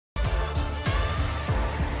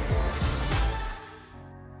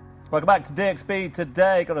Welcome back to DXB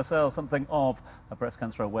today. Got ourselves something of a breast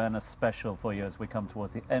cancer awareness special for you as we come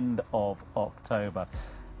towards the end of October.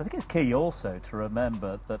 I think it's key also to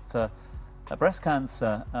remember that breast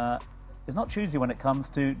cancer is not choosy when it comes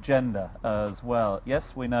to gender as well.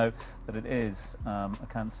 Yes, we know that it is a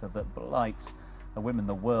cancer that blights women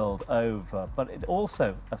the world over, but it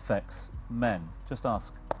also affects men. Just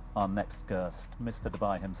ask our next guest, Mr.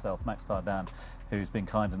 Dubai himself, Max Fardan, who's been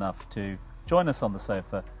kind enough to join us on the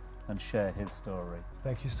sofa and share his story.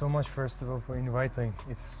 Thank you so much, first of all, for inviting.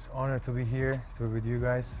 It's an honor to be here, to be with you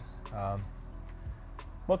guys.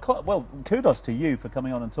 Well, kudos to you for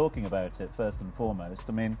coming on and talking about it, first and foremost.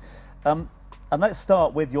 I mean, and let's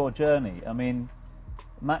start with your journey. I mean,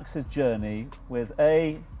 Max's journey with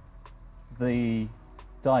the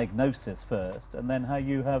diagnosis first, and then how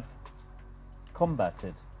you have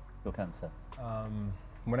combated your cancer.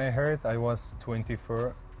 When I heard, I was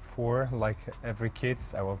 24, like every kid.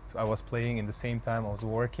 I was playing in the same time I was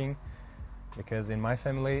working, because in my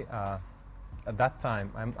family, at that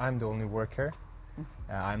time, I'm the only worker.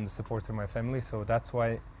 I'm the supporter of my family, so that's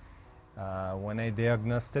why when I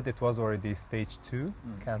diagnosed it, it was already stage 2,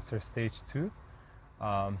 cancer stage 2.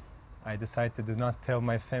 I decided to do not tell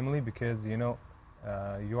my family because, you know,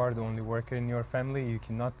 you are the only worker in your family. You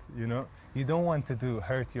cannot, you know, you don't want to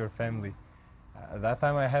hurt your family. At that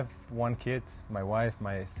time I have one kid, my wife,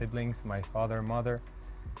 my siblings, my father, mother,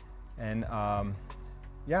 and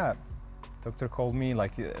yeah, doctor called me,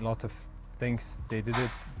 like a lot of things they did it,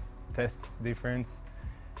 tests difference,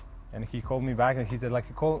 and he called me back and he said,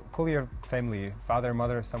 like, call your family, father,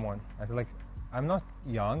 mother, someone. I said, like, I'm not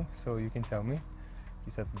young, so you can tell me.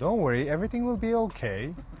 He said, don't worry, everything will be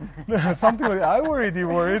okay. Something like, I already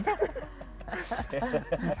worried.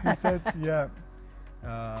 He said, yeah,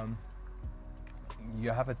 you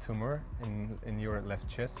have a tumor in your left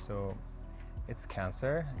chest, so it's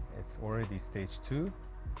cancer. It's already stage 2,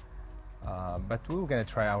 but we're gonna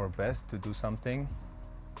try our best to do something.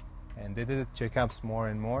 And they did checkups more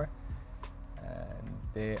and more, and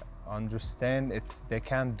they understand they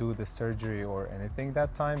can't do the surgery or anything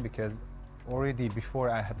that time, because already before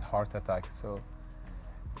I had heart attack, so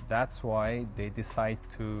that's why they decide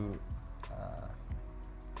to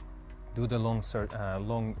do the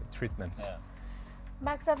long treatments. Yeah.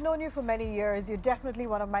 Max, I've known you for many years. You're definitely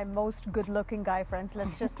one of my most good-looking guy friends.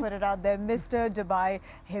 Let's just put it out there, Mr. Dubai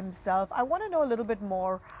himself. I want to know a little bit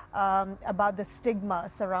more about the stigma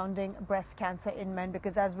surrounding breast cancer in men,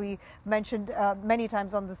 because as we mentioned many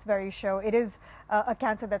times on this very show, it is a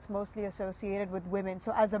cancer that's mostly associated with women.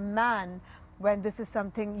 So as a man, when this is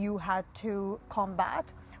something you had to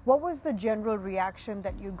combat, what was the general reaction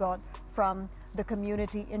that you got from the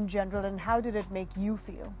community in general, and how did it make you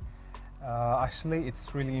feel? Actually,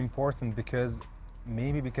 it's really important, because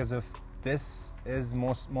maybe because of this is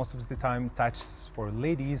most of the time touches for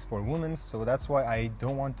ladies, for women, so that's why I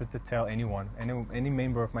don't want to tell anyone, any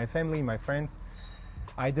member of my family, my friends.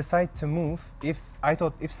 I decided to move. I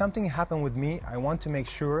thought if something happened with me, I want to make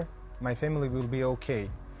sure my family will be okay.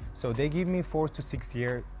 So they give me 4 to 6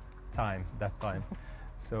 year time that time.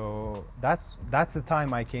 So that's the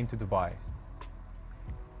time I came to Dubai,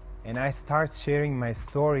 and I start sharing my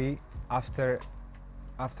story after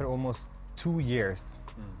almost 2 years,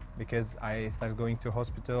 because I started going to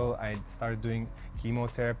hospital, I started doing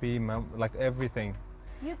chemotherapy, like everything.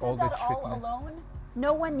 You did that all alone?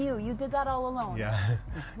 No one knew. You did that all alone? Yeah.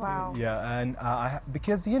 Wow. Yeah, and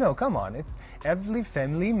because, you know, come on, it's every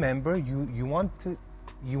family member, you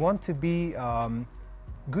want to be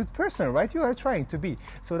good person, right? You are trying to be.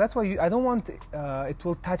 So that's why I don't want it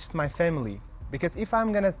will touch my family, because if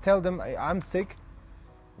I'm gonna tell them I'm sick,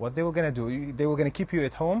 what they were gonna do? They were gonna keep you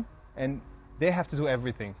at home, and they have to do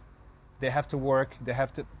everything. They have to work. They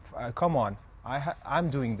have to. Come on, I'm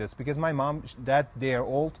doing this because my mom, dad, they are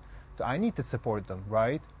old. So I need to support them,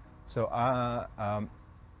 right? So,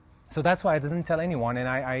 so that's why I didn't tell anyone, and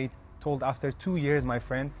I told after 2 years my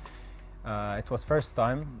friend. It was first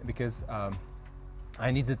time because I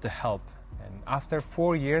needed the help, and after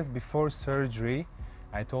 4 years before surgery,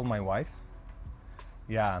 I told my wife.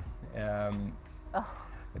 Yeah.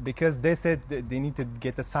 Because they said they need to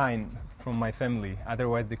get a sign from my family,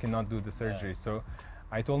 otherwise they cannot do the surgery. Yeah. So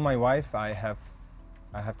I told my wife I have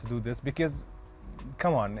to do this, because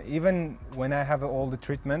come on, even when I have all the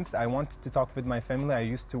treatments, I wanted to talk with my family. I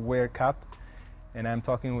used to wear cap, and I'm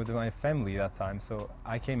talking with my family that time. So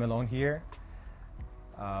I came alone here.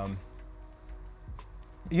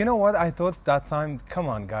 You know what I thought that time? Come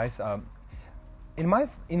on, guys. In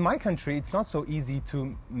my country, it's not so easy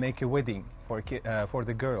to make a wedding for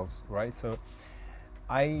the girls, right? So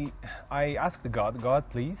I asked God,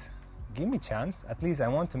 please give me chance. At least I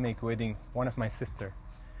want to make wedding one of my sister.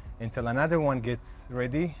 Until another one gets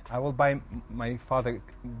ready, I will buy my father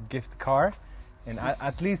gift car, and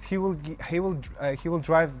at least he will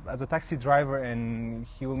drive as a taxi driver, and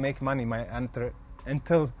he will make money.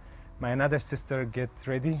 Until my another sister gets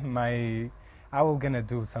ready, I will gonna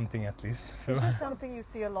do something at least. So. This is something you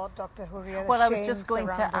see a lot, Dr. Huria. Well, I was just going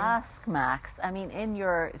to ask Max. I mean, in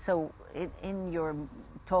your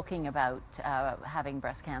talking about having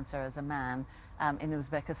breast cancer as a man in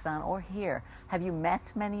Uzbekistan or here, have you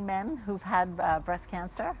met many men who've had breast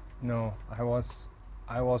cancer? No, I was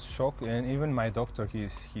shocked, and even my doctor,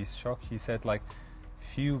 he's shocked. He said like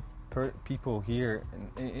few people here,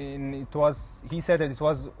 and he said that it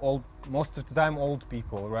was most of the time old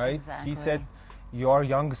people, right? Exactly. He said your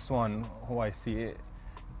youngest one who I see,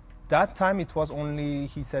 that time it was only,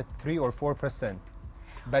 he said 3 or 4%,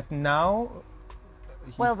 but now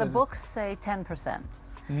well, the books say 10%.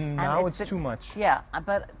 Now it's too much. Yeah,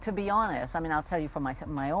 but to be honest, I mean, I'll tell you from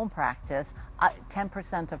my own practice,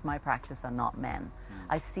 10% of my practice are not men.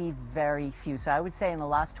 I see very few. So I would say in the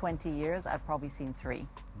last 20 years, I've probably seen 3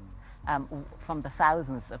 from the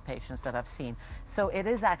thousands of patients that I've seen. So it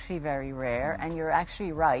is actually very rare, and you're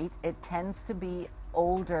actually right. It tends to be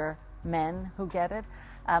older men who get it.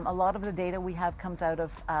 A lot of the data we have comes out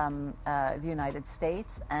of the United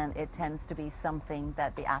States, and it tends to be something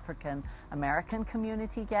that the African American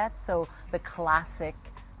community gets. So the classic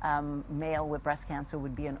male with breast cancer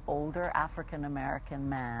would be an older African American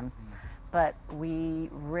man. But we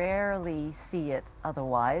rarely see it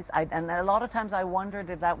otherwise. And a lot of times I wondered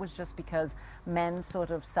if that was just because men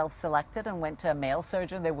sort of self-selected and went to a male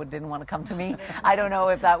surgeon. They didn't want to come to me. I don't know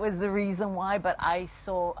if that was the reason why, but I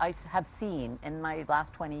have seen in my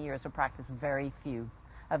last 20 years of practice very few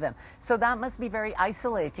of them. So that must be very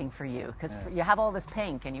isolating for you, because you have all this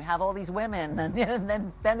pink and you have all these women, and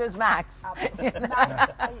then there's Max. Absolutely.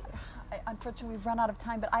 Max, unfortunately, we've run out of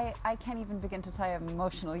time, but I can't even begin to tell you how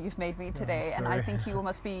emotional you've made me today, and I think you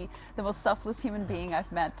must be the most selfless human being I've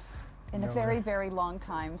met in a very, very long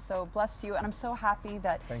time. So bless you, and I'm so happy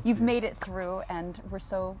that you've made it through, and we're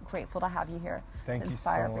so grateful to have you here to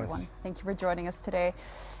inspire everyone. Thank you for joining us today.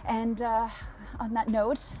 And on that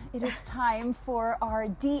note, it is time for our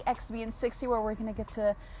DXB in 60, where we're going to get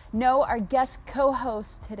to know our guest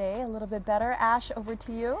co-host today a little bit better. Ash, over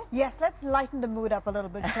to you. Yes, let's lighten the mood up a little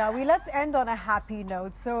bit, shall we? Let's end on a happy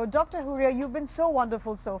note. So, Dr. Huria, you've been so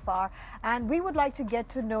wonderful so far, and we would like to get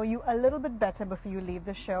to know you a little bit better before you leave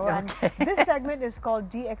the show. Okay. And this segment is called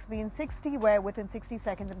DXB in 60, where within 60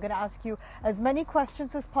 seconds I'm going to ask you as many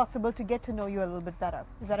questions as possible to get to know you a little bit better.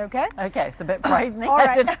 Is that okay? Okay, it's a bit frightening. All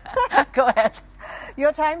right. Go ahead.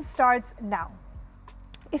 Your time starts now.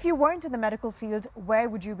 If you weren't in the medical field, where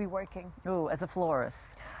would you be working? Ooh, as a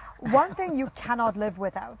florist. One thing you cannot live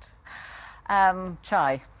without.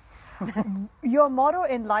 Chai. Your motto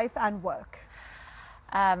in life and work.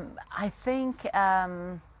 I think,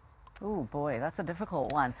 oh boy, that's a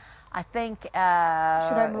difficult one. I think, should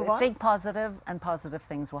I move on? Think positive, and positive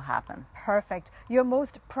things will happen. Perfect. Your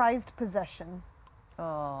most prized possession.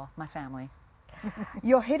 Oh, my family.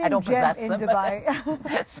 Your hidden gem in them, Dubai.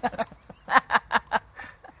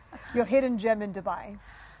 Your hidden gem in Dubai.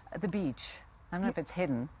 The beach. I don't know if it's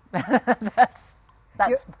hidden. That's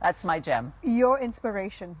my gem. Your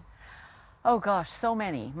inspiration. Oh gosh, so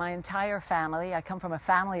many. My entire family. I come from a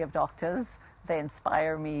family of doctors. They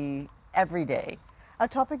inspire me every day. A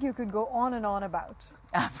topic you could go on and on about.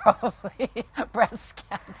 Probably breast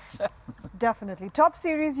cancer. Definitely. Top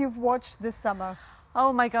series you've watched this summer.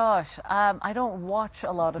 Oh my gosh, I don't watch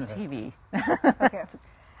a lot of TV. Okay.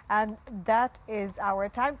 And that is our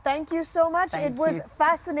time. Thank you so much. Thank it was you.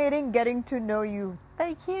 fascinating getting to know you.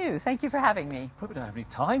 Thank you. Thank you for having me. Probably don't have any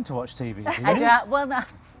time to watch TV, do you? I do, well, no,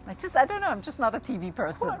 I don't know. I'm just not a TV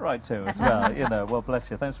person. Quite right too, as well. You know, well,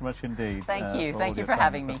 bless you. Thanks so much indeed. Thank you. For Thank all you your for time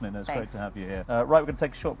having this me. afternoon. It's great Thanks. to have you here. Right, we're going to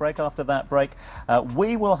take a short break. After that break,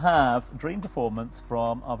 we will have dream performance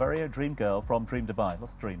from our very own dream girl from Dream Dubai.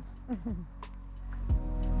 Lots of dreams.